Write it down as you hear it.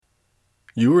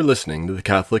You are listening to the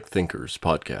Catholic Thinkers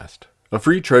Podcast, a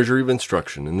free treasury of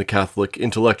instruction in the Catholic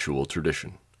intellectual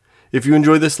tradition. If you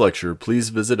enjoy this lecture, please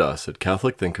visit us at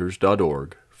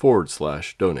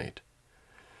catholicthinkers.org/donate.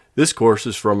 This course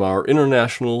is from our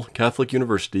International Catholic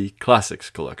University Classics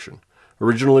Collection,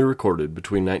 originally recorded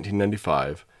between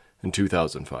 1995 and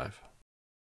 2005.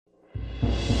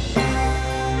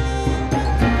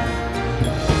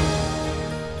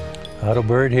 Otto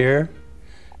Bird here,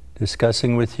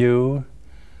 discussing with you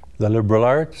the liberal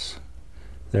arts,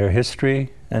 their history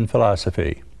and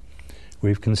philosophy.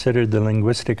 We've considered the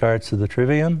linguistic arts of the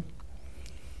trivium,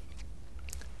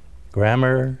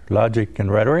 grammar, logic,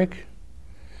 and rhetoric,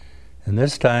 and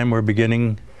this time we're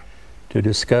beginning to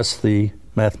discuss the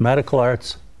mathematical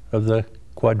arts of the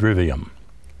quadrivium.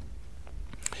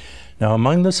 Now,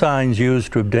 among the signs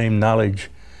used to obtain knowledge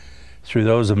through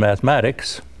those of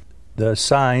mathematics, the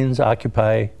signs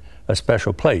occupy a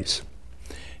special place.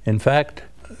 In fact,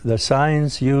 the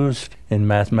signs used in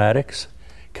mathematics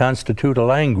constitute a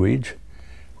language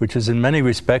which is in many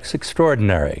respects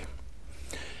extraordinary.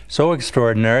 So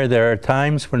extraordinary, there are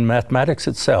times when mathematics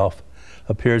itself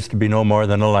appears to be no more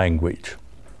than a language.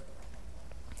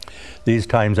 These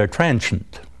times are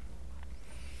transient,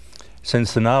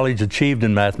 since the knowledge achieved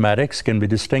in mathematics can be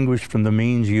distinguished from the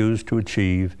means used to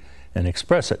achieve and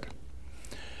express it.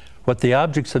 What the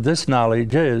objects of this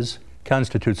knowledge is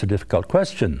constitutes a difficult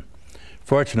question.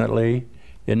 Fortunately,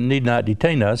 it need not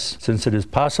detain us, since it is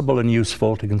possible and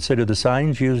useful to consider the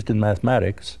signs used in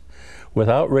mathematics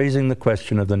without raising the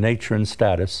question of the nature and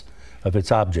status of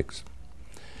its objects.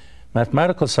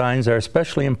 Mathematical signs are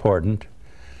especially important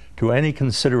to any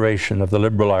consideration of the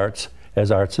liberal arts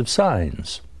as arts of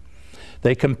signs.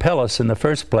 They compel us, in the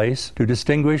first place, to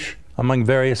distinguish among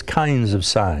various kinds of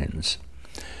signs.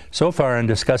 So far, in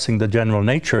discussing the general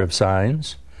nature of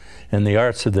signs and the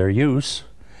arts of their use,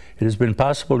 it has been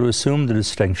possible to assume the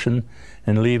distinction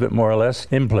and leave it more or less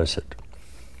implicit.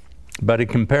 But in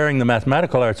comparing the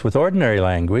mathematical arts with ordinary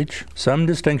language, some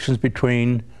distinctions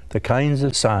between the kinds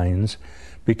of signs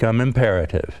become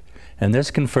imperative, and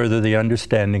this can further the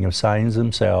understanding of signs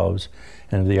themselves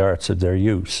and of the arts of their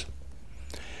use.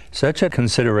 Such a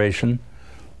consideration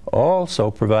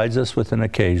also provides us with an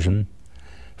occasion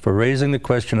for raising the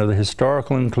question of the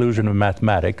historical inclusion of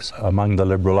mathematics among the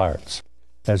liberal arts.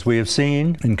 As we have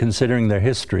seen in considering their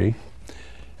history,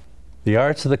 the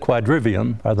arts of the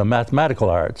quadrivium are the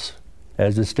mathematical arts,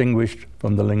 as distinguished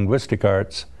from the linguistic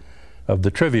arts of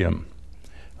the trivium.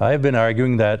 I have been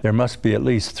arguing that there must be at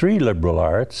least three liberal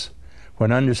arts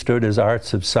when understood as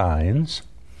arts of signs,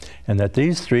 and that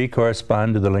these three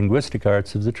correspond to the linguistic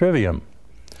arts of the trivium.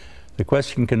 The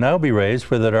question can now be raised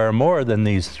whether there are more than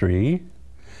these three,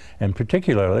 and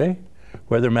particularly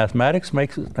whether mathematics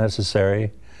makes it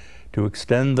necessary to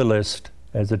extend the list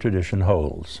as the tradition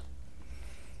holds.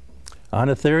 On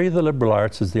a theory of the liberal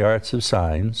arts as the arts of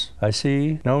signs, I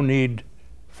see no need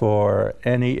for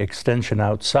any extension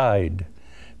outside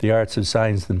the arts of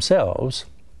signs themselves.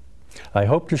 I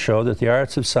hope to show that the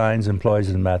arts of signs employed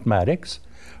in mathematics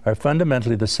are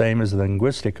fundamentally the same as the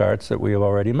linguistic arts that we have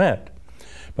already met.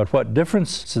 But what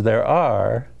differences there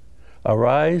are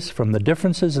arise from the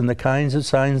differences in the kinds of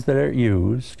signs that are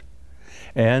used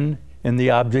and in the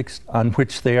objects on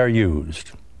which they are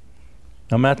used.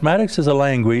 Now, mathematics is a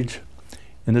language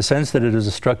in the sense that it is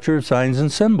a structure of signs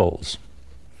and symbols.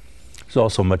 It's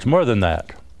also much more than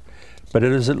that, but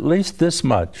it is at least this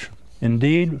much.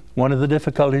 Indeed, one of the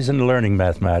difficulties in learning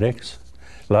mathematics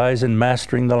lies in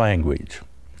mastering the language.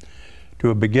 To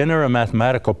a beginner, a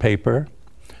mathematical paper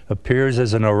appears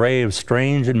as an array of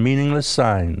strange and meaningless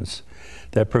signs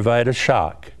that provide a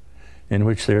shock in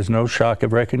which there is no shock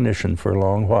of recognition for a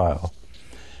long while.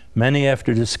 Many,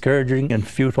 after discouraging and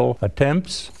futile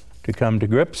attempts to come to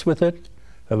grips with it,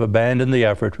 have abandoned the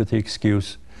effort with the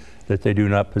excuse that they do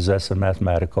not possess a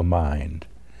mathematical mind.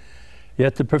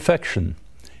 Yet the perfection,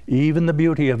 even the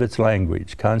beauty of its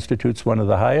language, constitutes one of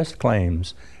the highest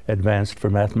claims advanced for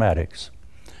mathematics.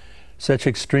 Such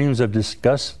extremes of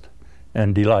disgust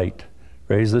and delight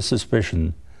raise the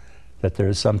suspicion that there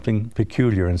is something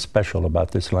peculiar and special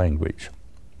about this language.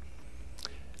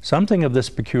 Something of this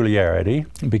peculiarity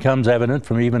becomes evident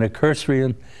from even a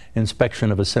cursory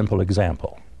inspection of a simple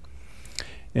example.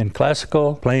 In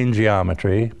classical plane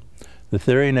geometry, the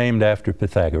theory named after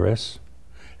Pythagoras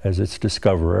as its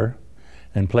discoverer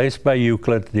and placed by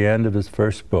Euclid at the end of his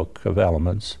first book of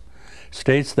Elements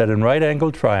states that in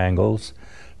right-angled triangles,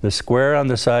 the square on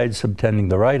the side subtending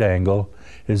the right angle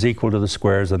is equal to the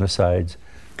squares on the sides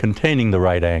containing the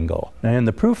right angle. And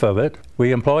the proof of it,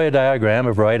 we employ a diagram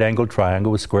of right-angled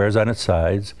triangle with squares on its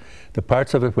sides, the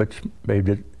parts of it which may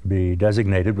be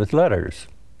designated with letters.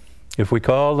 If we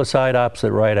call the side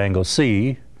opposite right angle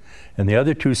C, and the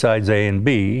other two sides A and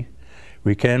B,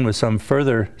 we can, with some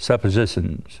further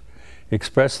suppositions,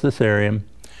 express the theorem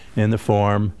in the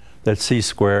form that C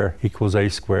squared equals A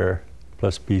squared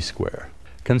plus B squared.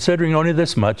 Considering only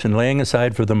this much and laying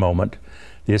aside for the moment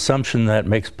the assumption that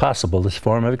makes possible this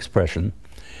form of expression,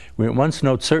 we at once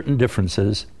note certain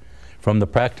differences from the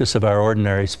practice of our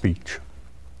ordinary speech.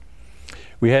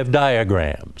 We have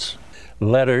diagrams,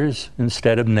 letters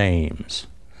instead of names,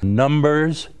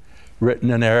 numbers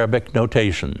written in Arabic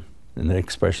notation, in the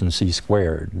expression C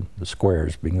squared, the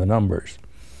squares being the numbers,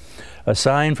 a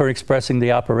sign for expressing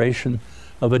the operation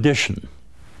of addition,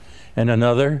 and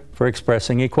another for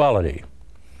expressing equality.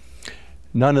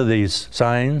 None of these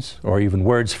signs, or even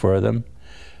words for them,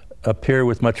 appear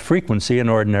with much frequency in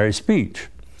ordinary speech.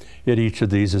 Yet each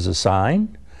of these is a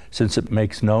sign, since it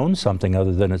makes known something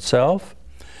other than itself.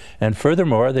 And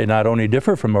furthermore, they not only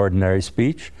differ from ordinary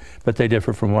speech, but they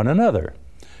differ from one another.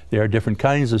 There are different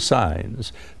kinds of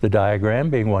signs, the diagram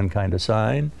being one kind of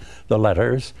sign, the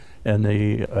letters and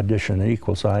the addition and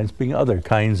equal signs being other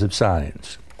kinds of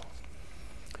signs.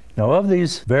 Now, of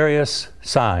these various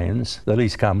signs, the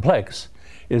least complex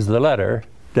is the letter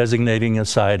designating a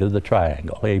side of the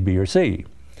triangle, A, B, or C.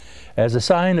 As a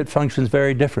sign, it functions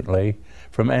very differently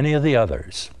from any of the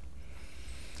others.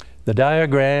 The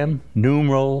diagram,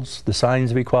 numerals, the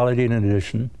signs of equality and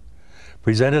addition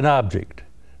present an object.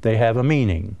 They have a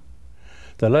meaning.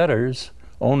 The letters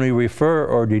only refer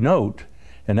or denote,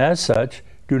 and as such,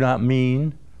 do not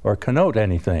mean or connote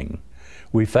anything.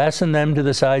 We fasten them to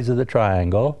the sides of the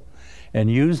triangle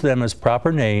and use them as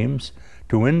proper names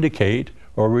to indicate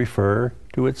or refer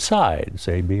to its sides,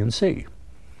 A, B, and C.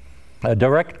 A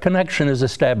direct connection is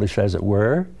established, as it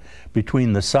were,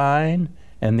 between the sign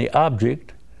and the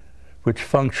object, which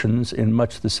functions in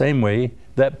much the same way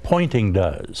that pointing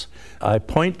does. I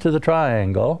point to the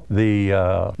triangle,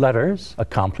 the letters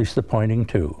accomplish the pointing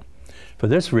too. For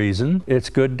this reason, it's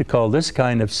good to call this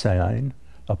kind of sign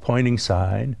a pointing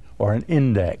sign or an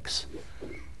index.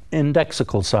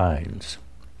 Indexical signs.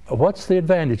 What's the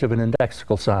advantage of an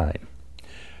indexical sign?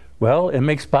 Well, it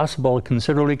makes possible a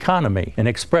considerable economy in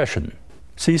expression.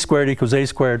 C squared equals A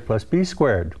squared plus B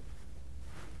squared.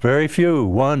 Very few,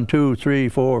 1, 2, 3,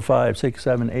 4, 5, 6,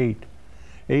 7, 8.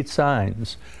 8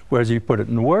 signs. Whereas you put it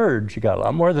in words, you got a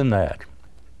lot more than that.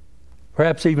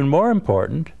 Perhaps even more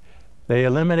important, they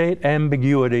eliminate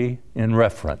ambiguity in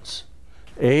reference.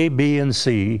 A, B, and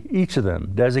C, each of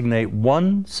them designate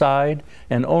one side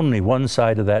and only one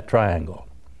side of that triangle.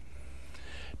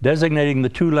 Designating the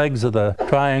two legs of the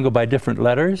triangle by different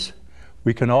letters,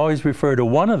 we can always refer to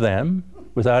one of them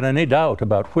without any doubt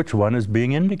about which one is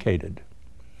being indicated.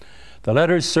 The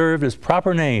letters serve as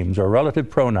proper names or relative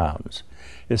pronouns,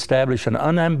 establish an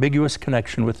unambiguous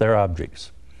connection with their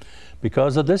objects.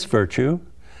 Because of this virtue,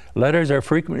 letters are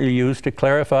frequently used to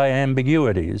clarify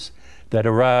ambiguities that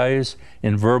arise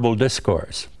in verbal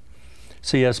discourse.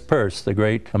 C.S. Peirce, the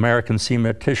great American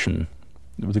semantician,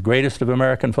 the greatest of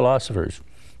American philosophers,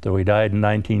 though he died in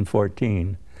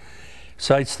 1914,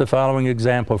 cites the following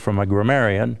example from a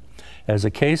grammarian as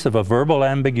a case of a verbal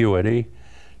ambiguity,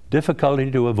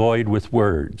 difficulty to avoid with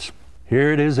words.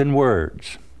 Here it is in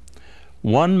words.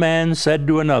 One man said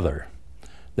to another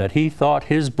that he thought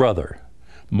his brother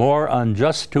more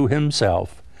unjust to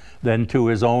himself than to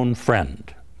his own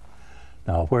friend.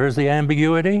 Now, where's the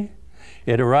ambiguity?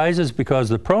 It arises because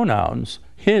the pronouns,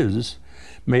 his,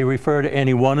 may refer to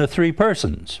any one of 3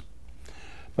 persons.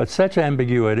 But such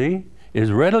ambiguity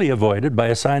is readily avoided by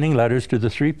assigning letters to the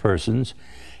 3 persons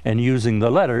and using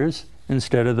the letters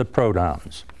instead of the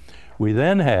pronouns. We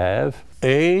then have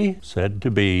A said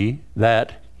to B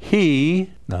that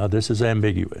he, now this is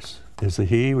ambiguous. Does the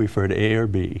he refer to A or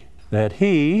B? That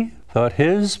he thought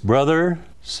his brother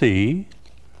C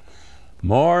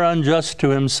more unjust to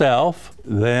himself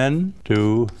than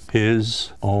to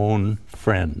his own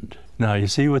friend. Now you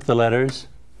see with the letters,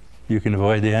 you can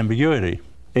avoid the ambiguity.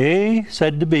 A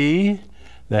said to B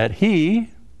that he,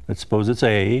 let's suppose it's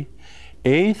A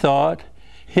thought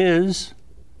his,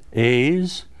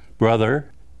 A's,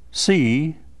 brother,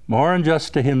 C, more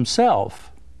unjust to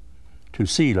himself, to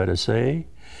C, let us say,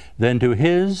 than to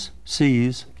his,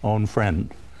 C's, own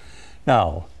friend.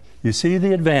 Now, you see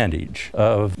the advantage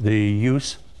of the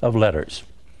use of letters.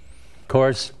 Of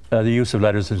course, the use of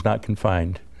letters is not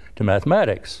confined to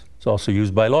mathematics. It's also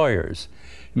used by lawyers.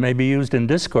 It may be used in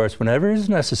discourse whenever it is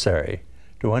necessary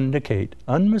to indicate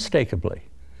unmistakably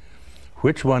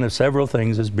which one of several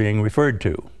things is being referred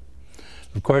to.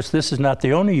 Of course, this is not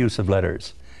the only use of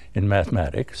letters in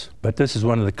mathematics, but this is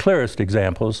one of the clearest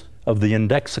examples of the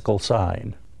indexical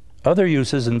sign. Other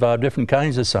uses involve different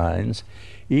kinds of signs,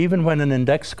 even when an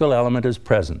indexical element is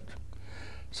present.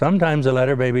 Sometimes a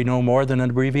letter may be no more than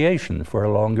an abbreviation for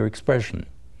a longer expression.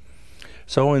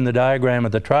 So in the diagram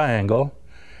of the triangle,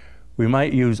 we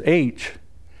might use H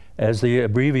as the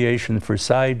abbreviation for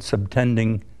side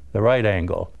subtending the right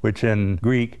angle, which in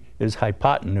Greek is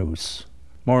hypotenuse.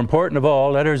 More important of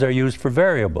all, letters are used for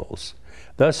variables,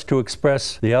 thus to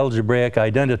express the algebraic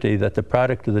identity that the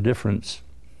product of the difference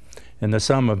in the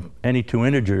sum of any two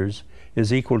integers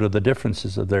is equal to the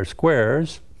differences of their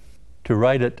squares. To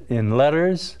write it in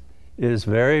letters is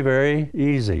very, very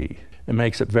easy. It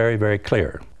makes it very, very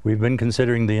clear. We've been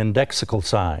considering the indexical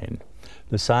sign,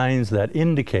 the signs that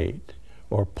indicate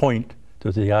or point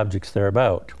to the objects they're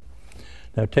about.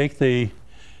 Now take the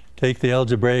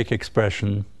algebraic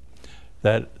expression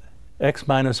that x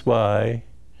minus y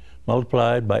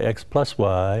multiplied by x plus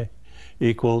y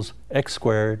equals x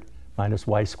squared minus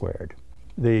y squared.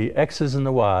 The x's and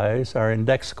the y's are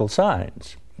indexical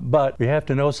signs, but we have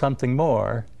to know something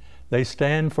more. They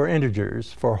stand for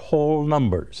integers, for whole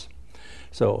numbers.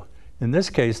 So in this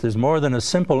case, there's more than a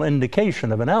simple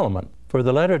indication of an element. For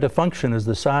the letter to function as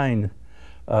the sign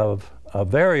of a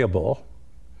variable,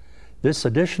 this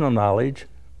additional knowledge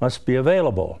must be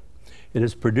available. It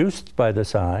is produced by the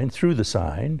sign, through the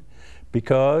sign,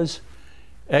 because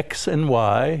x and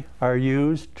y are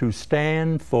used to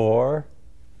stand for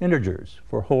integers,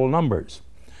 for whole numbers.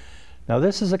 Now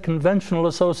this is a conventional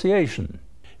association.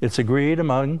 It's agreed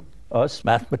among us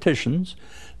mathematicians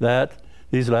that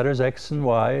these letters x and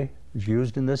y, as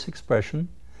used in this expression,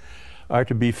 are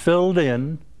to be filled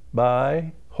in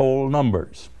by whole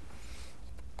numbers.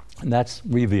 And that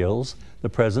reveals the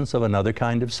presence of another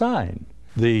kind of sign.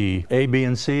 The A, B,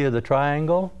 and C of the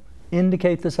triangle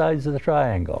indicate the sides of the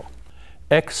triangle.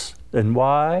 X and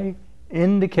Y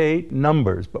indicate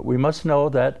numbers, but we must know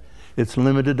that it's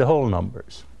limited to whole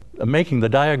numbers. Making the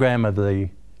diagram of the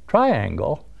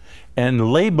triangle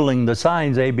and labeling the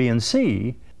signs A, B, and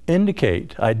C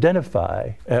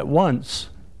identify at once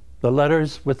the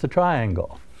letters with the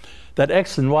triangle. That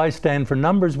X and Y stand for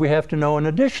numbers, we have to know in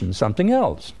addition something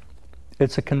else.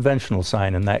 It's a conventional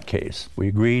sign in that case. We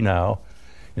agree now,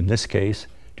 in this case,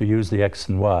 to use the X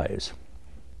and Y's.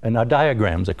 And now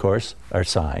diagrams, of course, are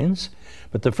signs,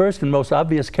 but the first and most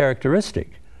obvious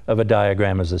characteristic of a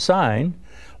diagram as a sign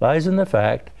lies in the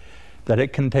fact that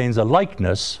it contains a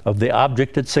likeness of the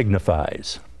object it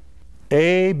signifies.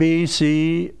 A, B,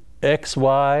 C, X,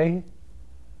 Y,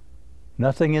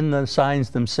 nothing in the signs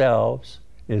themselves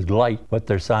is like what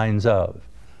they're signs of.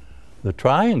 The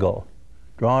triangle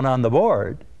drawn on the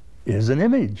board is an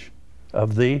image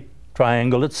of the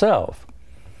triangle itself.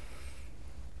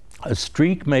 A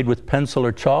streak made with pencil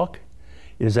or chalk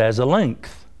is as a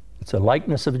length. It's a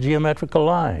likeness of a geometrical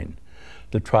line.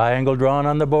 The triangle drawn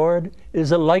on the board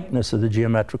is a likeness of the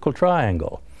geometrical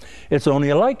triangle. It's only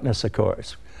a likeness, of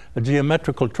course. A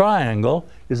geometrical triangle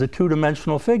is a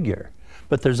two-dimensional figure,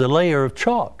 but there's a layer of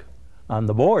chalk on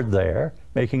the board there,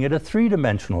 making it a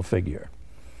three-dimensional figure.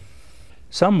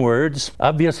 Some words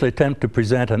obviously attempt to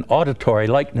present an auditory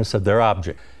likeness of their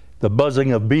object. The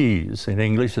buzzing of bees in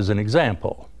English is an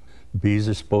example. Bees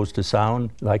are supposed to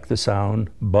sound like the sound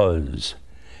buzz.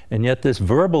 And yet this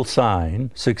verbal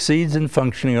sign succeeds in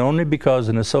functioning only because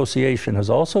an association has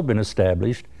also been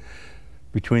established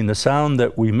between the sound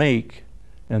that we make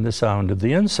and the sound of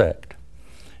the insect.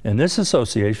 And this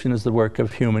association is the work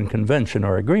of human convention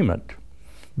or agreement.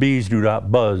 Bees do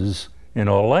not buzz in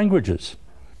all languages.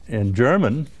 In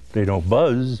German, they don't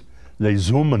buzz, they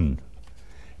zoomen.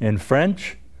 In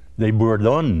French, they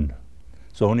bourdonnent.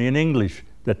 It's only in English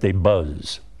that they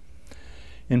buzz.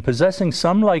 In possessing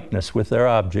some likeness with their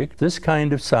object, this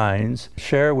kind of signs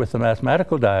share with the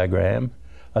mathematical diagram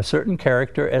a certain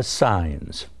character as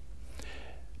signs.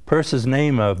 Peirce's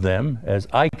name of them as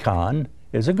icon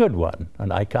is a good one.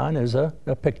 An icon is a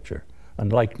picture, a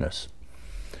likeness.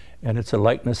 And it's a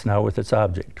likeness now with its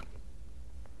object.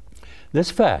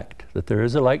 This fact, that there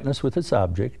is a likeness with its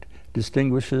object,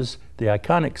 distinguishes the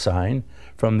iconic sign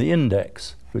from the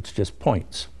index, which just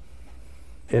points.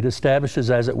 It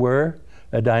establishes, as it were,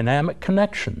 a dynamic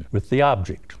connection with the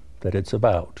object that it's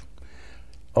about.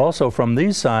 Also from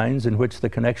these signs in which the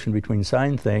connection between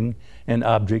sign thing and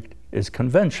object is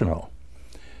conventional.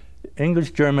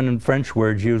 English, German, and French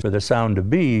words used for the sound of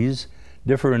bees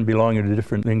differ in belonging to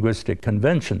different linguistic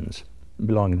conventions,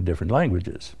 belonging to different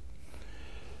languages.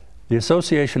 The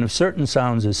association of certain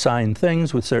sounds as sign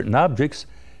things with certain objects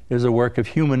is a work of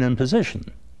human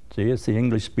imposition. See, it's the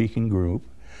English-speaking group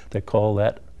that call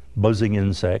that buzzing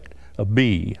insect a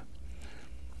bee.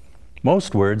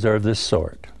 Most words are of this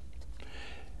sort.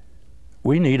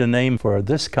 We need a name for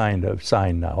this kind of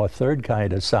sign now, a third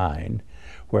kind of sign,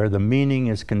 where the meaning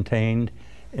is contained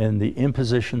in the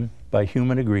imposition by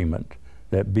human agreement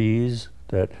that bees,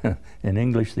 that in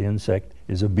English the insect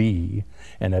is a bee,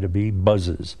 and that a bee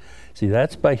buzzes. See,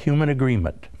 that's by human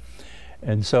agreement.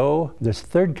 And so this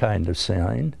third kind of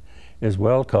sign is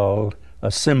well called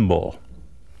a symbol.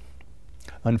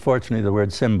 Unfortunately, the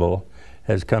word symbol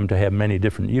has come to have many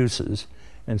different uses,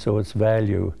 and so its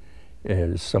value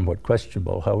is somewhat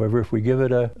questionable. However, if we give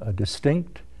it a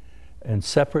distinct and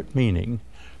separate meaning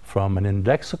from an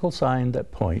indexical sign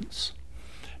that points,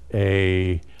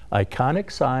 a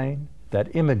iconic sign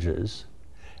that images,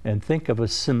 and think of a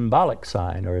symbolic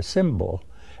sign or a symbol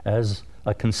as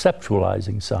a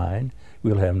conceptualizing sign,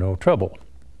 we'll have no trouble.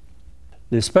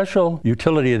 The special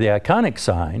utility of the iconic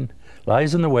sign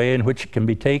lies in the way in which it can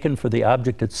be taken for the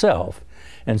object itself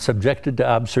and subjected to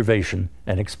observation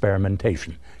and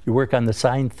experimentation. You work on the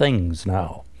sign things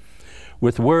now.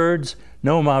 With words,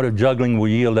 no amount of juggling will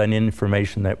yield any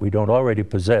information that we don't already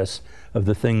possess of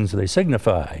the things they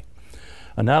signify.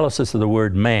 Analysis of the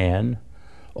word man,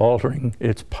 altering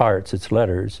its parts, its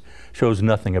letters, shows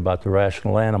nothing about the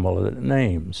rational animal that it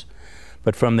names.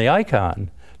 But from the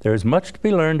icon, there is much to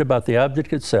be learned about the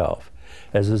object itself,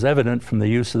 as is evident from the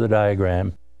use of the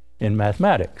diagram in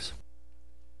mathematics.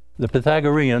 The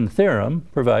Pythagorean theorem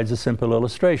provides a simple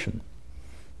illustration.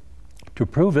 To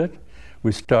prove it,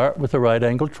 we start with a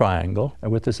right-angled triangle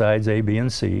and with the sides A, B,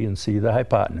 and C the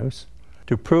hypotenuse.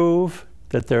 To prove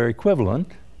that they're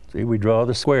equivalent, see, we draw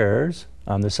the squares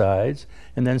on the sides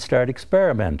and then start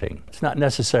experimenting. It's not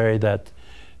necessary that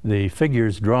the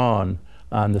figures drawn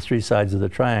on the three sides of the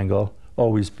triangle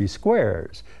always be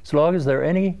squares. So long as they're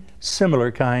any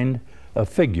similar kind of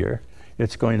figure,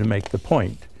 it's going to make the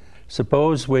point.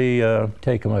 Suppose we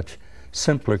take a much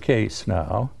simpler case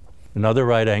now, another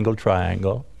right-angled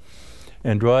triangle,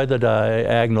 and draw the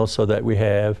diagonal so that we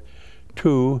have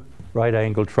two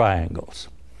right-angled triangles.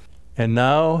 And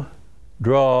now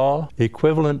draw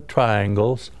equivalent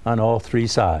triangles on all three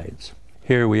sides.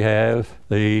 Here we have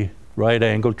the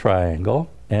right-angled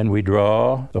triangle, and we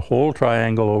draw the whole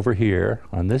triangle over here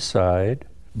on this side,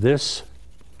 this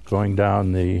going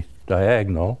down the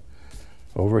diagonal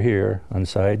over here on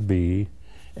side B,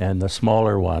 and the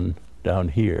smaller one down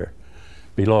here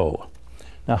below.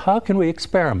 Now, how can we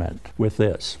experiment with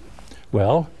this?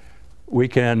 Well, we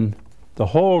can, the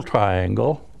whole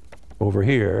triangle over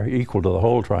here equal to the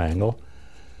whole triangle,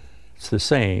 it's the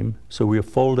same, so we'll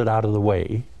fold it out of the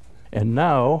way. And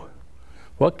now,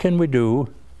 what can we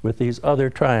do with these other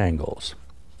triangles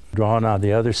drawn on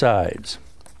the other sides?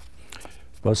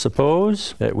 Well,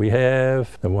 suppose that we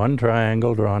have the one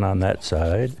triangle drawn on that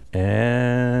side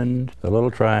and the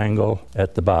little triangle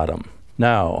at the bottom.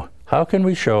 Now, how can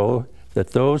we show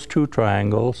that those two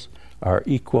triangles are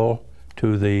equal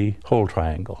to the whole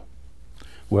triangle?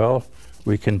 Well,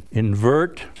 we can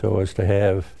invert so as to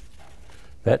have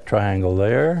that triangle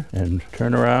there and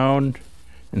turn around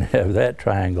and have that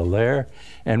triangle there,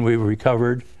 and we've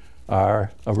recovered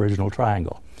our original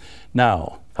triangle.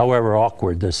 Now, however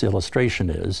awkward this illustration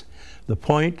is, the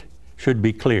point should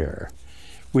be clear.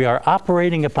 We are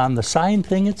operating upon the sign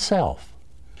thing itself.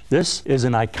 This is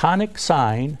an iconic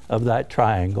sign of that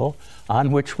triangle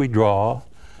on which we draw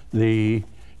the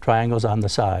triangles on the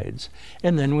sides.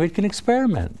 And then we can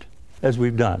experiment, as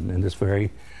we've done in this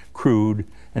very crude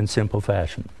and simple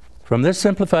fashion. From this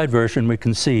simplified version, we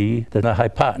can see that a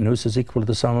hypotenuse is equal to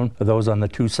the sum of those on the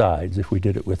two sides if we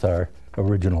did it with our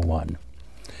original one.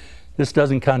 This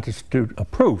doesn't constitute a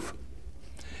proof.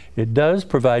 It does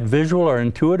provide visual or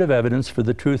intuitive evidence for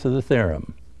the truth of the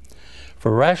theorem.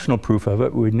 For rational proof of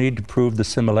it, we need to prove the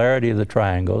similarity of the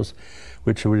triangles,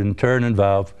 which would in turn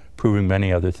involve proving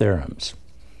many other theorems.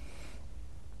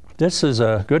 This is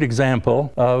a good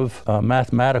example of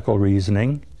mathematical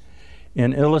reasoning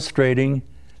in illustrating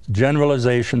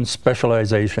generalization,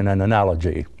 specialization, and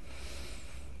analogy.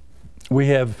 We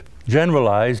have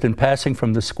generalized in passing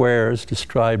from the squares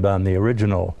described on the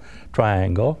original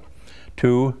triangle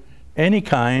to any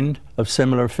kind of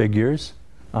similar figures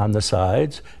on the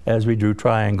sides as we drew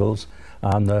triangles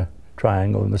on the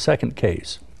triangle in the second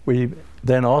case. We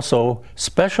then also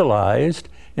specialized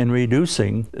in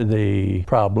reducing the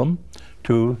problem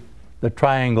to the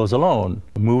triangles alone,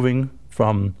 moving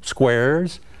from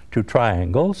squares to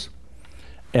triangles.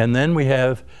 And then we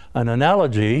have an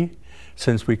analogy,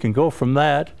 since we can go from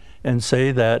that and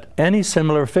say that any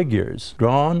similar figures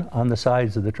drawn on the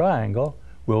sides of the triangle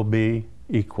will be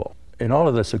equal. in all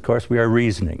of this, of course, we are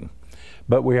reasoning.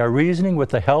 But we are reasoning with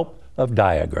the help of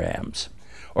diagrams,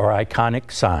 or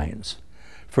iconic signs.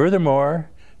 Furthermore,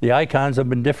 the icons have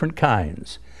been different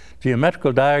kinds.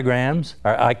 Geometrical diagrams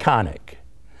are iconic.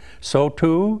 So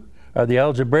too are the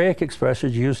algebraic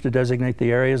expressions used to designate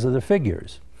the areas of the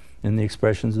figures in the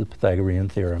expressions of the Pythagorean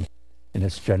theorem in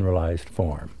its generalized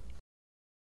form.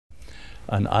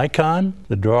 An icon,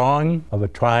 the drawing of a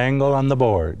triangle on the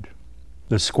board.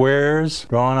 The squares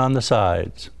drawn on the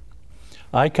sides.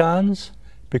 Icons,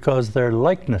 because they're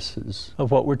likenesses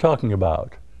of what we're talking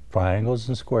about, triangles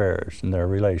and squares and their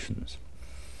relations.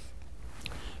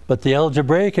 But the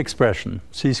algebraic expression,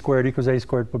 c squared equals a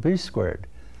squared plus b squared,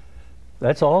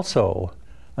 that's also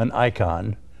an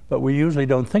icon, but we usually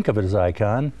don't think of it as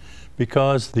icon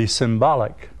because the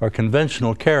symbolic or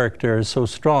conventional character is so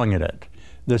strong in it.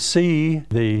 The c,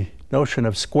 the notion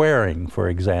of squaring, for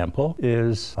example,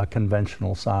 is a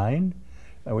conventional sign.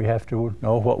 We have to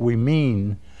know what we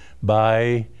mean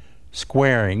by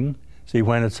squaring. See,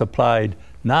 when it's applied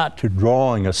not to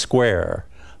drawing a square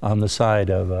on the side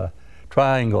of a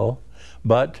triangle,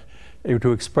 but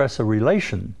to express a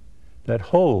relation that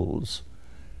holds,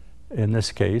 in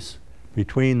this case,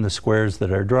 between the squares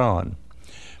that are drawn.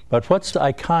 But what's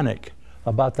iconic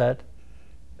about that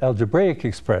algebraic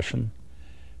expression,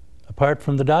 apart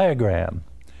from the diagram?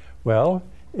 Well,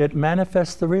 it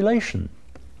manifests the relation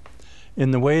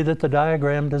in the way that the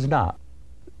diagram does not.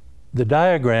 The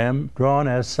diagram, drawn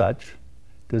as such,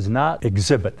 does not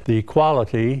exhibit the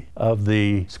equality of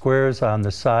the squares on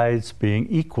the sides being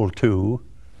equal to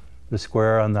the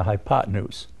square on the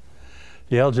hypotenuse.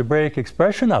 The algebraic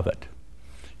expression of it,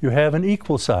 you have an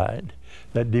equal side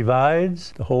that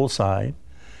divides the whole side,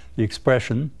 the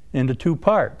expression, into two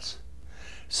parts,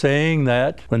 saying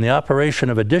that when the operation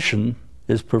of addition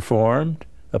is performed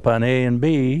upon A and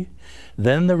B,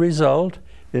 then the result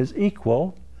is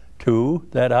equal to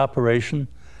that operation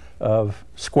of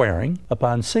squaring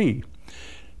upon C.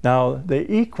 Now, the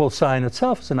equal sign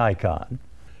itself is an icon.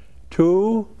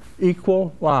 Two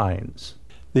equal lines.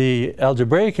 The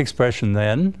algebraic expression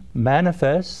then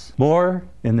manifests more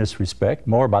in this respect,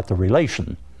 more about the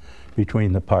relation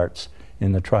between the parts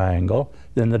in the triangle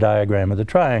than the diagram of the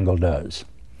triangle does.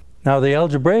 Now, the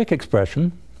algebraic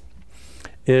expression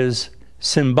is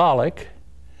symbolic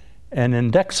and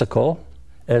indexical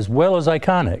as well as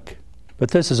iconic.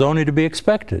 But this is only to be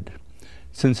expected,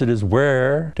 since it is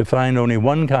rare to find only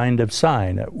one kind of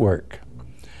sign at work.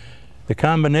 The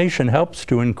combination helps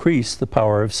to increase the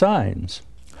power of signs.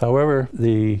 However,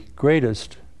 the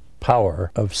greatest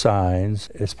power of signs,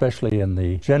 especially in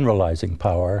the generalizing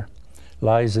power,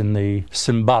 lies in the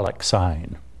symbolic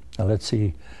sign. Now let's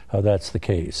see how that's the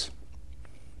case.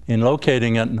 In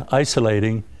locating and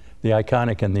isolating the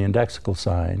iconic and the indexical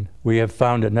sign, we have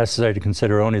found it necessary to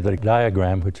consider only the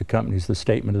diagram which accompanies the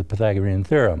statement of the Pythagorean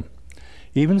theorem.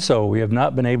 Even so, we have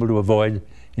not been able to avoid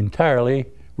entirely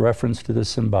reference to the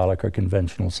symbolic or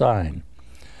conventional sign.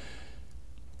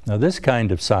 Now, this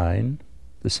kind of sign,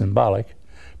 the symbolic,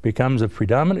 becomes of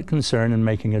predominant concern in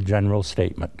making a general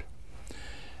statement.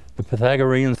 The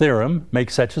Pythagorean theorem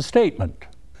makes such a statement.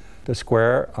 The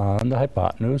square on the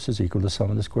hypotenuse is equal to the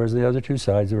sum of the squares of the other two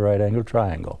sides of a right-angled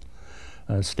triangle.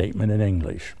 A statement in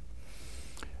English.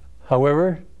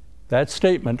 However, that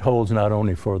statement holds not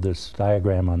only for this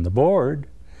diagram on the board,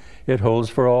 it holds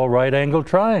for all right-angled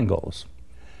triangles.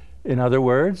 In other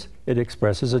words, it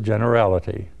expresses a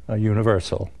generality, a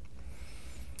universal.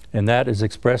 And that is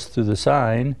expressed through the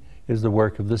sign is the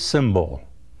work of the symbol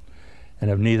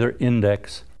and of neither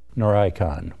index nor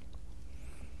icon.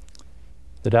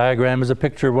 The diagram is a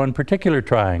picture of one particular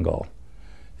triangle.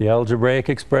 The algebraic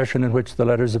expression in which the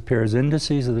letters appear as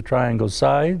indices of the triangle's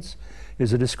sides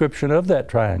is a description of that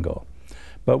triangle.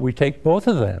 But we take both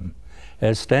of them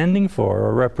as standing for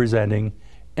or representing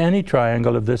any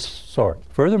triangle of this sort.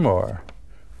 Furthermore,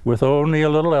 with only a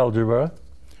little algebra,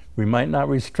 we might not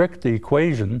restrict the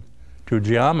equation to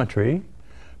geometry,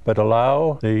 but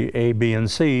allow the A, B, and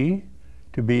C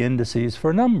to be indices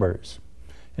for numbers.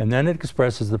 And then it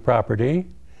expresses the property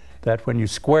that when you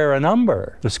square a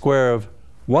number, the square of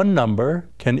one number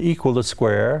can equal the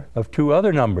square of two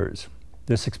other numbers.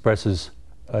 This expresses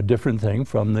a different thing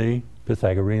from the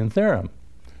Pythagorean theorem.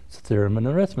 It's a theorem in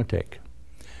arithmetic.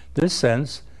 In this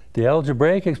sense, the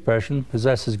algebraic expression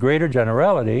possesses greater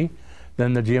generality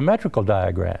than the geometrical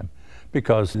diagram,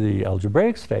 because the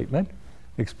algebraic statement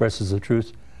expresses the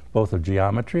truth both of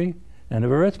geometry and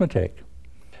of arithmetic.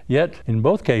 Yet, in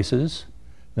both cases,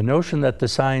 the notion that the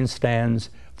sign stands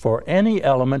for any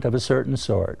element of a certain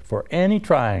sort, for any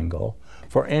triangle,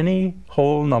 for any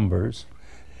whole numbers,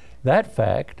 that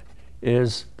fact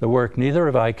is the work neither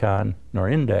of icon nor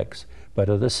index, but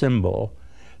of the symbol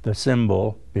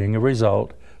being a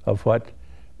result of what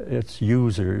its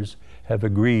users have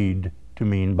agreed to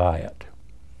mean by it.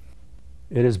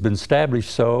 It has been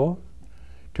established so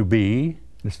to be,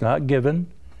 it's not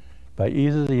given by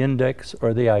either the index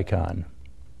or the icon.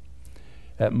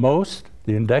 At most,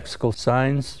 the indexical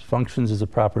sign functions as a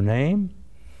proper name.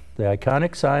 The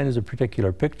iconic sign is a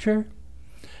particular picture,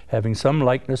 having some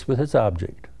likeness with its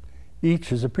object.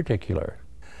 Each is a particular.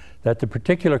 That the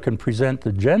particular can present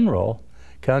the general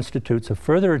constitutes a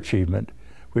further achievement,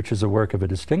 which is a work of a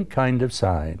distinct kind of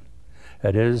sign,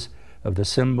 that is, of the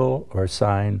symbol or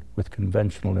sign with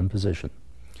conventional imposition.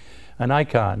 An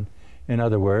icon, in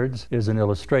other words, is an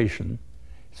illustration.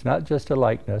 It's not just a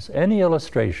likeness. Any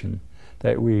illustration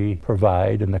that we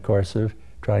provide in the course of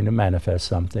trying to manifest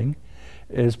something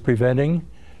is presenting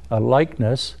a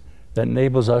likeness that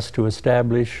enables us to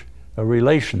establish a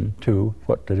relation to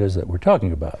what it is that we're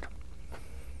talking about.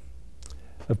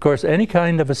 Of course, any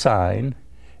kind of a sign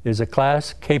is a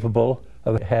class capable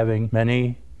of having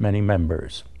many, many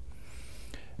members.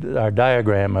 Our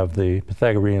diagram of the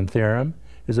Pythagorean theorem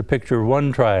is a picture of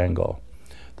one triangle.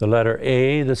 The letter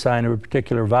A, the sign of a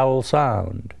particular vowel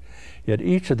sound. Yet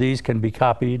each of these can be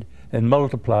copied and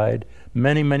multiplied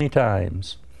many, many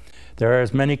times. There are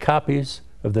as many copies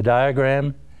of the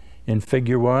diagram in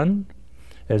Figure 1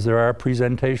 as there are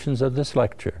presentations of this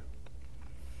lecture.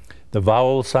 The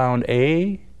vowel sound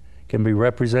A can be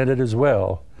represented as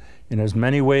well in as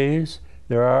many ways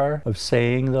there are of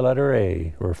saying the letter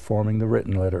A or forming the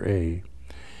written letter A.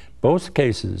 Both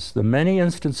cases, the many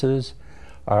instances,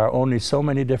 are only so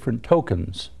many different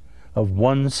tokens of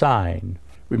one sign.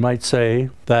 We might say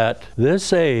that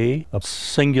this A, a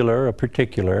singular, a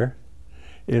particular,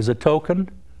 is a token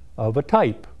of a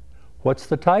type. What's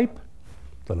the type?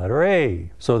 The letter A.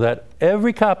 So that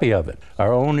every copy of it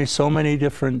are only so many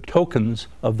different tokens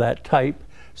of that type,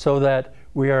 so that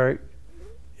we are,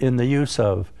 in the use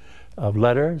of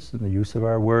letters, in the use of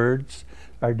our words,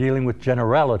 are dealing with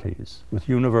generalities, with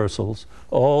universals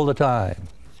all the time.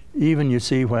 Even, you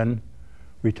see, when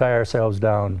we tie ourselves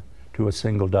down to a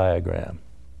single diagram.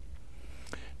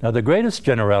 Now, the greatest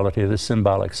generality of this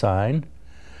symbolic sign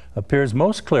appears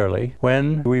most clearly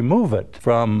when we move it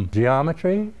from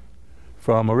geometry,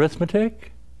 from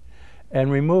arithmetic,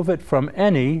 and remove it from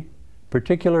any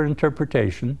particular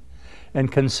interpretation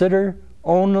and consider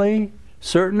only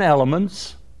certain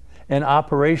elements and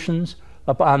operations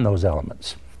upon those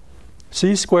elements.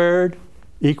 C squared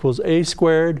equals A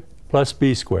squared plus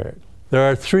B squared. There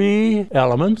are three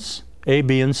elements, A,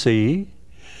 B, and C.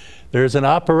 There's an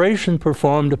operation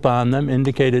performed upon them,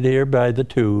 indicated here by the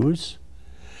 2's.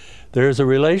 There's a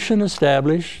relation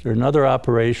established, or another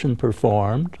operation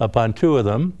performed upon two of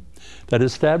them that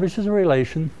establishes a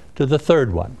relation to the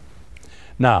third one.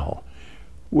 Now,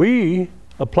 we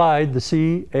applied the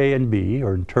C, A, and B,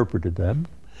 or interpreted them,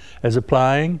 as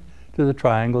applying to the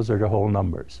triangles or to whole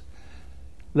numbers.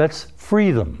 Let's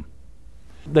free them.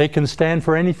 They can stand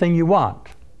for anything you want.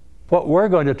 What we're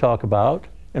going to talk about,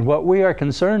 and what we are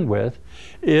concerned with,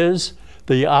 is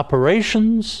the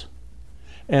operations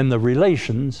and the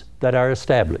relations that are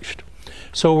established.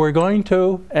 So we're going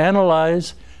to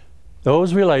analyze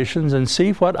those relations and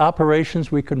see what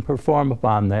operations we can perform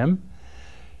upon them,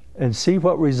 and see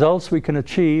what results we can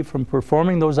achieve from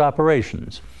performing those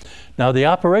operations. Now, the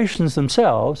operations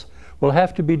themselves will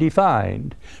have to be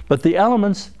defined, but the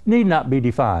elements need not be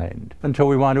defined until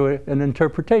we want an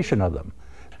interpretation of them.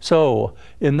 So,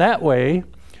 in that way,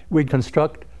 we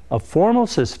construct a formal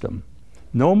system.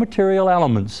 No material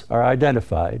elements are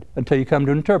identified until you come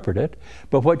to interpret it,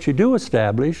 but what you do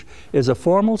establish is a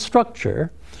formal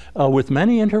structure with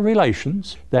many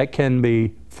interrelations that can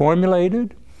be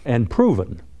formulated and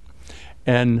proven.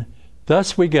 And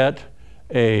thus we get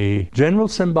a general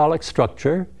symbolic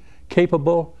structure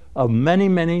capable of many,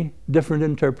 many different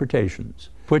interpretations,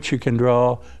 which you can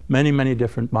draw many, many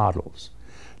different models.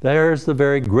 There's the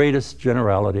very greatest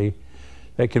generality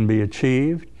that can be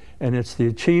achieved, and it's the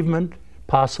achievement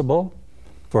possible,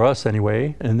 for us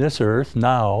anyway, in this earth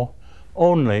now,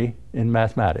 only in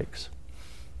mathematics.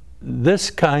 This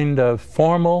kind of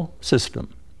formal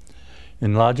system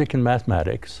in logic and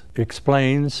mathematics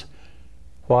explains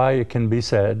why it can be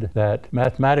said that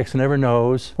mathematics never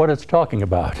knows what it's talking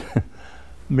about.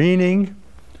 Meaning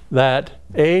that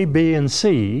A, B, and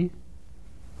C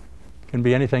can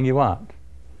be anything you want.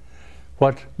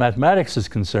 What mathematics is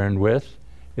concerned with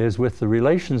is with the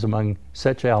relations among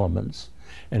such elements,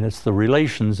 and it's the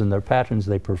relations and their patterns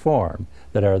they perform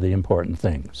that are the important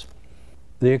things.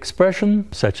 The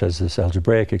expression, such as this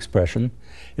algebraic expression,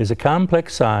 is a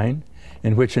complex sign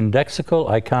in which indexical,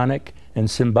 iconic, and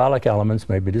symbolic elements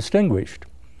may be distinguished.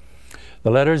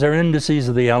 The letters are indices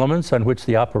of the elements on which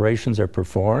the operations are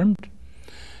performed.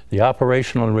 The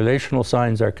operational and relational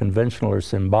signs are conventional or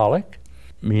symbolic,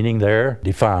 meaning they're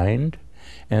defined,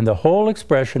 and the whole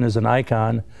expression is an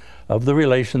icon of the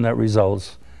relation that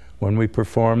results when we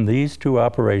perform these two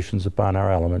operations upon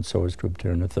our elements so as to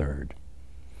obtain a third.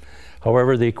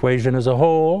 However, the equation as a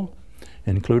whole,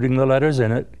 including the letters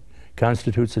in it,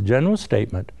 constitutes a general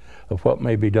statement of what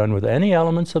may be done with any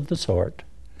elements of the sort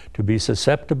to be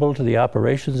susceptible to the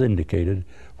operations indicated,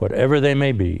 whatever they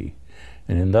may be,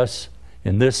 and in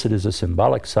this it is a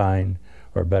symbolic sign,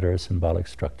 or better, a symbolic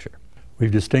structure.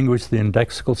 We've distinguished the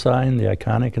indexical sign, the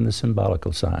iconic, and the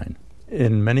symbolical sign.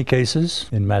 In many cases,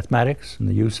 in mathematics and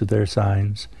the use of their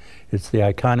signs, it's the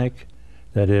iconic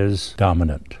that is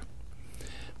dominant.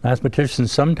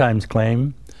 Mathematicians sometimes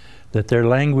claim that their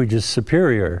language is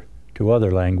superior to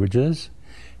other languages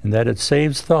and that it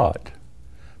saves thought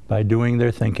by doing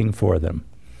their thinking for them.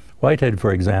 Whitehead,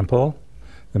 for example,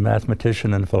 the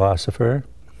mathematician and philosopher,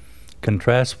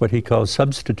 contrasts what he calls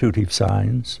substitutive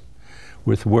signs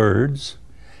with words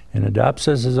and adopts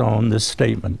as his own this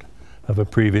statement of a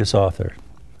previous author.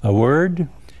 A word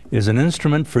is an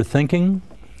instrument for thinking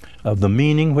of the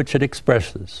meaning which it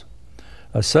expresses.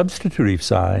 A substitutive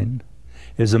sign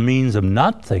is a means of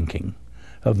not thinking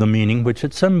of the meaning which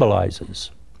it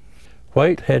symbolizes.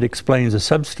 Whitehead explains a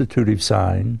substitutive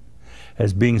sign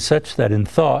as being such that in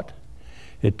thought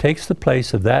it takes the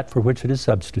place of that for which it is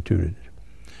substituted,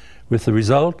 with the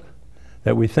result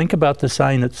that we think about the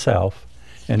sign itself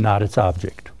and not its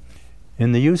object.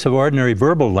 In the use of ordinary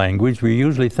verbal language, we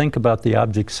usually think about the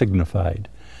object signified,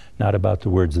 not about the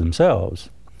words themselves.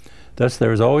 Thus,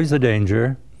 there is always the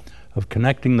danger of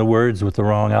connecting the words with the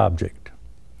wrong object.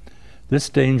 This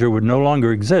danger would no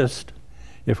longer exist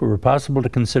if it were possible to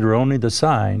consider only the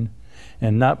sign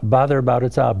and not bother about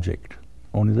its object,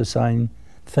 only the sign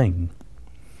thing.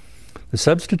 The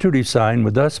substitutive sign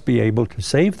would thus be able to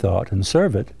save thought and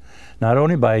serve it, not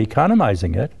only by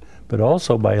economizing it, but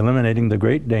also by eliminating the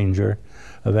great danger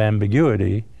of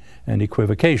ambiguity and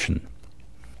equivocation.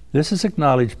 This is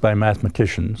acknowledged by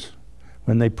mathematicians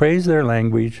when they praise their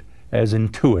language as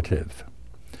intuitive.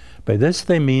 By this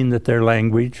they mean that their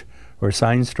language or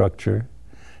sign structure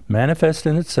manifests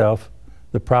in itself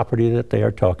the property that they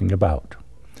are talking about.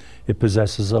 It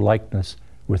possesses a likeness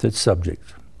with its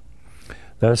subject.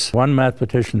 Thus, one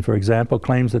mathematician, for example,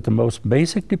 claims that the most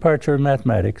basic departure of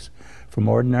mathematics from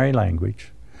ordinary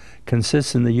language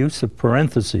consists in the use of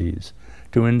parentheses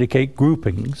to indicate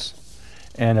groupings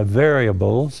and of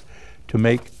variables to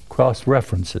make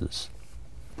cross-references.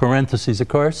 Parentheses, of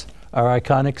course, are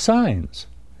iconic signs.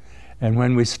 And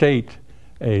when we state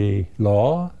a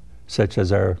law, such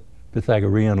as our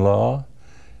Pythagorean law,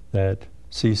 that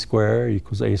c squared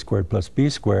equals a squared plus b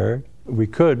squared, we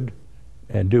could,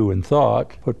 and do in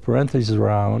thought, put parentheses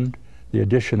around the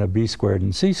addition of b squared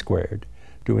and c squared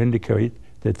to indicate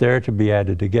that they're to be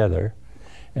added together,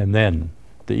 and then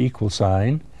the equal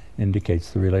sign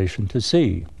indicates the relation to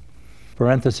c.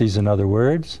 Parentheses, in other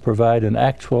words, provide an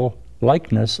actual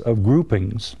likeness of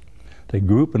groupings. They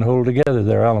group and hold together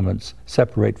their elements,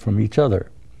 separate from each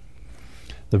other.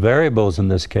 The variables in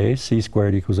this case, c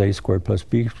squared equals a squared plus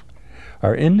b,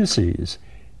 are indices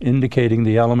indicating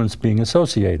the elements being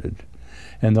associated.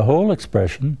 And the whole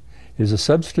expression is a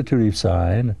substitutive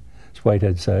sign, as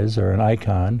Whitehead says, or an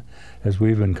icon, as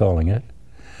we've been calling it,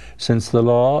 since the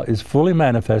law is fully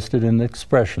manifested in the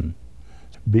expression.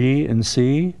 B and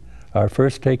C are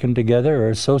first taken together or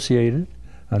associated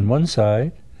on one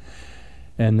side,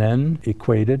 and then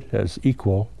equated as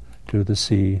equal to the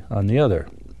C on the other.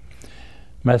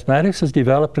 Mathematics has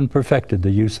developed and perfected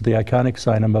the use of the iconic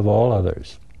sign above all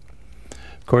others.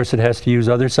 Of course, it has to use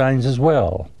other signs as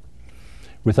well.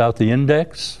 Without the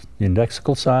index, the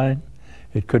indexical sign,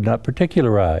 it could not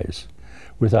particularize.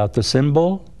 Without the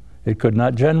symbol, it could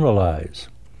not generalize.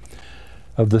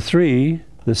 Of the three,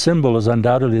 the symbol is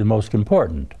undoubtedly the most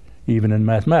important, even in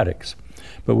mathematics.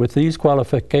 But with these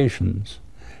qualifications,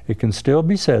 it can still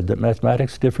be said that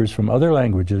mathematics differs from other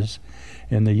languages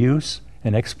in the use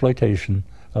and exploitation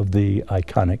of the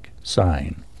iconic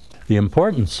sign. The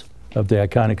importance of the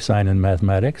iconic sign in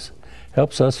mathematics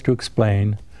helps us to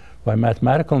explain why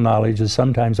mathematical knowledge is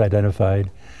sometimes identified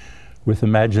with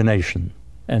imagination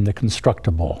and the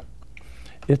constructible.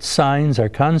 Its signs are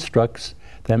constructs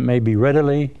that may be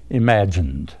readily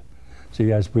imagined.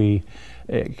 See, as we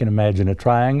can imagine a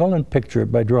triangle and picture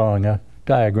it by drawing a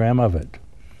diagram of it.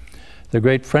 The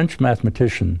great French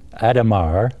mathematician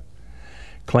Adhémar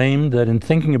claimed that in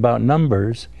thinking about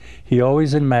numbers, he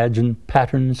always imagined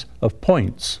patterns of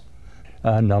points.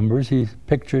 numbers he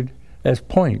pictured as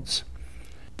points.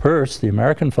 Peirce, the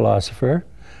American philosopher,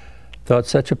 thought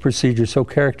such a procedure so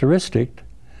characteristic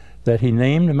that he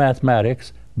named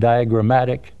mathematics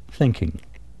diagrammatic thinking.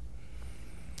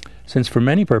 Since for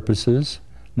many purposes,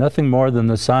 nothing more than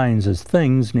the signs as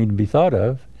things need to be thought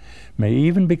of, may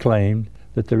even be claimed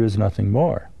that there is nothing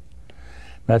more.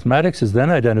 Mathematics is then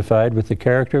identified with the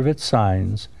character of its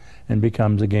signs and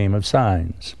becomes a game of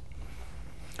signs.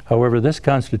 However, this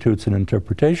constitutes an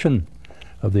interpretation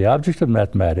of the object of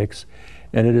mathematics,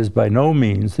 and it is by no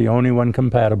means the only one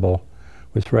compatible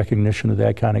with recognition of the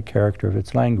iconic character of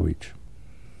its language.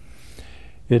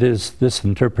 This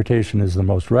interpretation is the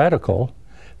most radical,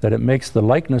 that it makes the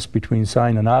likeness between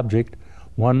sign and object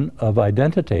one of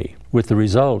identity, with the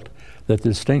result that the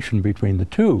distinction between the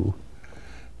two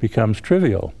becomes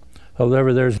trivial.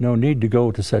 However, there's no need to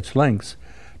go to such lengths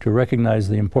to recognize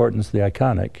the importance of the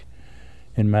iconic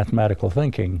in mathematical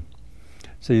thinking.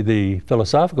 See, the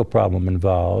philosophical problem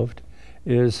involved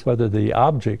is whether the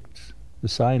objects, the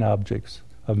sign objects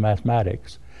of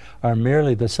mathematics, are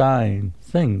merely the sign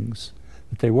things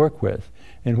that they work with,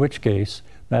 in which case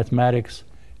mathematics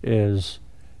is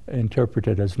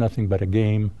interpreted as nothing but a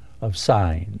game of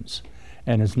signs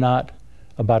and is not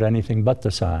about anything but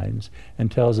the signs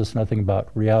and tells us nothing about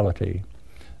reality.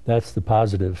 That's the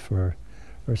positive or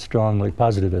strongly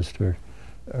positivist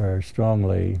or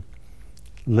strongly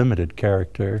limited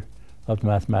character of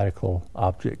mathematical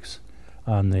objects.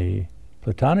 On the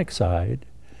Platonic side,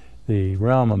 the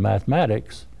realm of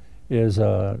mathematics is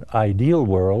an ideal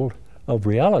world of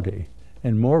reality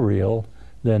and more real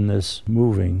than this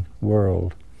moving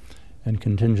world and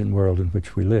contingent world in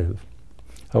which we live.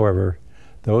 However,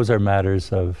 those are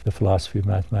matters of the philosophy of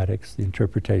mathematics, the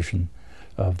interpretation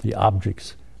of the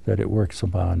objects that it works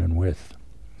upon and with.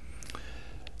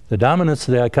 The dominance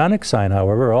of the iconic sign,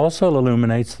 however, also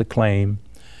illuminates the claim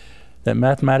that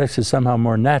mathematics is somehow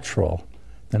more natural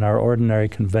than our ordinary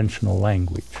conventional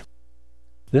language.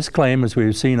 This claim, as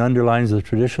we've seen, underlines the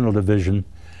traditional division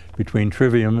between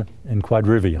trivium and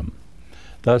quadrivium.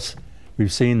 Thus,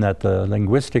 we've seen that the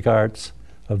linguistic arts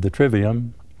of the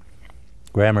trivium,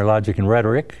 grammar, logic, and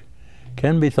rhetoric,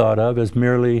 can be thought of as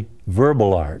merely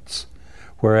verbal arts,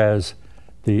 whereas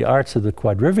the arts of the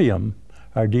quadrivium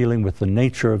are dealing with the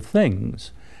nature of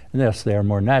things. And yes, they are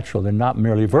more natural. They're not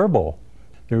merely verbal.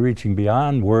 They're reaching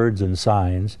beyond words and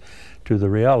signs to the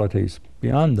realities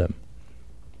beyond them.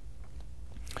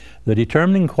 The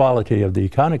determining quality of the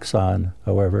iconic sign,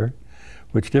 however,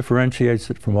 which differentiates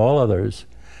it from all others,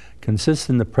 consists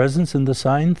in the presence in the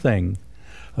sign thing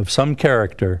of some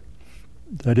character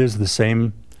that is the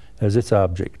same as its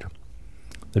object.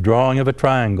 The drawing of a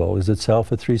triangle is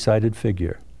itself a three-sided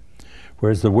figure,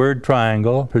 whereas the word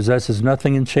triangle possesses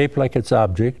nothing in shape like its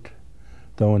object,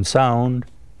 though in sound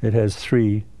it has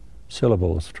three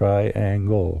syllables,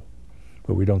 triangle.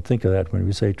 But we don't think of that when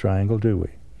we say triangle, do we?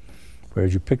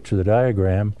 Whereas you picture the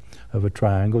diagram of a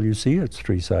triangle, you see it's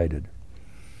three-sided.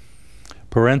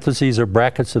 Parentheses or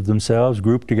brackets of themselves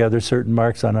group together certain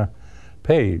marks on a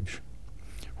page,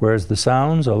 whereas the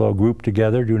sounds, although grouped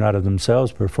together, do not of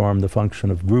themselves perform the function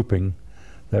of grouping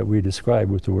that we describe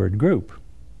with the word group.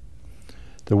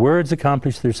 The words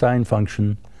accomplish their sign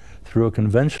function through a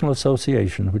conventional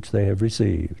association which they have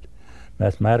received.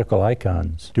 Mathematical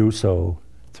icons do so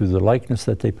through the likeness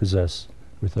that they possess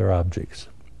with their objects.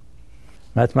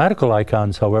 Mathematical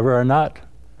icons, however, are not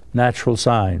natural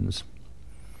signs,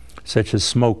 such as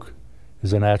smoke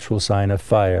is a natural sign of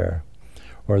fire,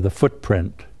 or the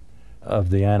footprint of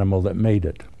the animal that made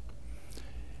it.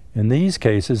 In these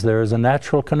cases, there is a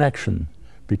natural connection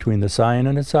between the sign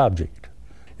and its object.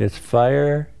 It's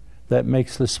fire that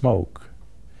makes the smoke.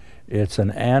 It's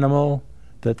an animal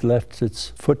that left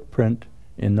its footprint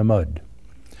in the mud.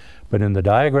 But in the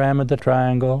diagram of the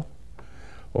triangle,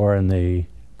 or in the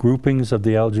groupings of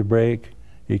the algebraic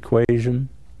equation,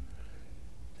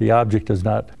 the object does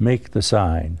not make the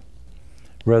sign.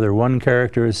 Rather, one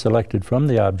character is selected from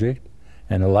the object,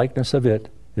 and a likeness of it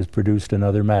is produced in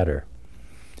other matter.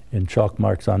 In chalk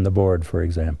marks on the board, for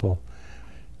example,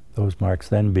 those marks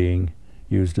then being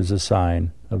used as a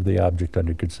sign of the object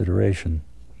under consideration.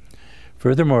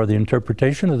 Furthermore, the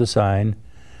interpretation of the sign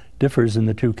differs in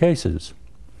the two cases.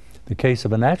 The case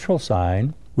of a natural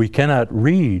sign, we cannot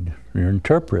read or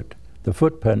interpret the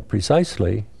footprint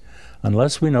precisely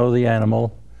unless we know the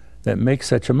animal that makes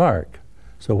such a mark.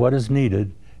 So what is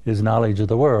needed is knowledge of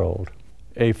the world.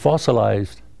 A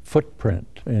fossilized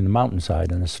footprint in a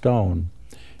mountainside in a stone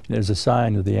is a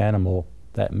sign of the animal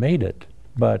that made it.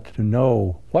 But to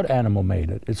know what animal made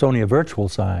it, it's only a virtual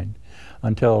sign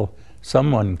until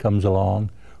someone comes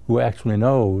along who actually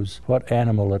knows what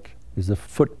animal it is the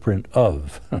footprint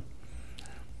of.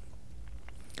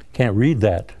 Can't read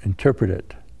that, interpret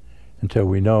it, until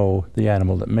we know the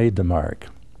animal that made the mark.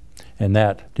 And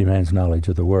that demands knowledge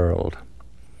of the world.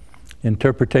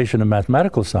 Interpretation of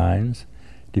mathematical signs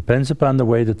depends upon the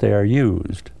way that they are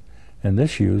used, and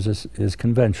this use is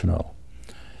conventional.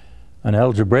 An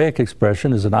algebraic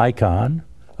expression is an icon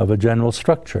of a general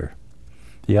structure,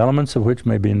 the elements of which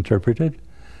may be interpreted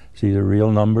as either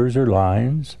real numbers or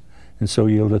lines, and so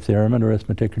yield a theorem in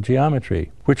arithmetic or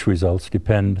geometry, which results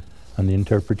depend on the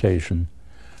interpretation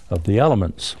of the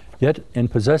elements. Yet, in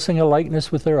possessing a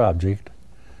likeness with their object,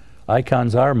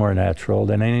 icons are more natural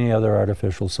than any other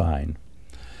artificial sign.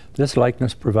 This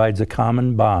likeness provides a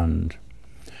common bond,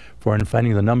 for in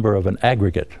finding the number of an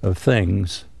aggregate of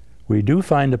things, we do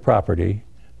find a property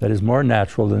that is more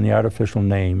natural than the artificial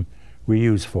name we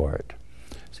use for it.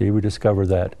 See, we discover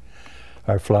that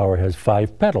our flower has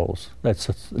 5 petals.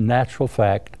 That's a natural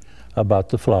fact about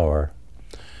the flower.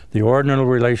 The ordinal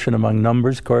relation among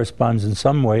numbers corresponds in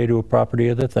some way to a property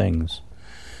of the things,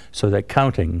 so that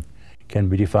counting can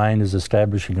be defined as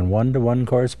establishing a one-to-one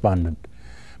correspondence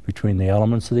between the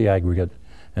elements of the aggregate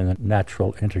and the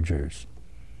natural integers.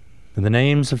 The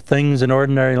names of things in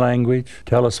ordinary language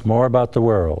tell us more about the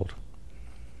world,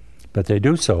 but they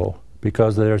do so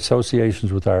because of their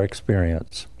associations with our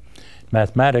experience.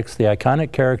 Mathematics, the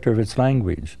iconic character of its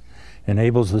language,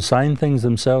 enables the sign things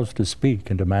themselves to speak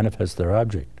and to manifest their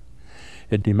object.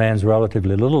 It demands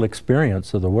relatively little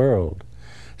experience of the world,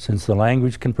 since the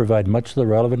language can provide much of the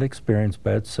relevant experience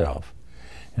by itself.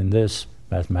 In this,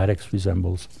 mathematics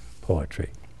resembles poetry.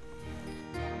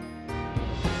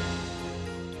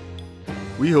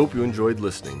 We hope you enjoyed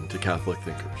listening to Catholic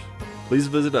Thinkers. Please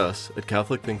visit us at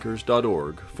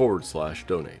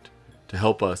catholicthinkers.org/donate to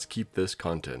help us keep this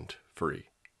content free.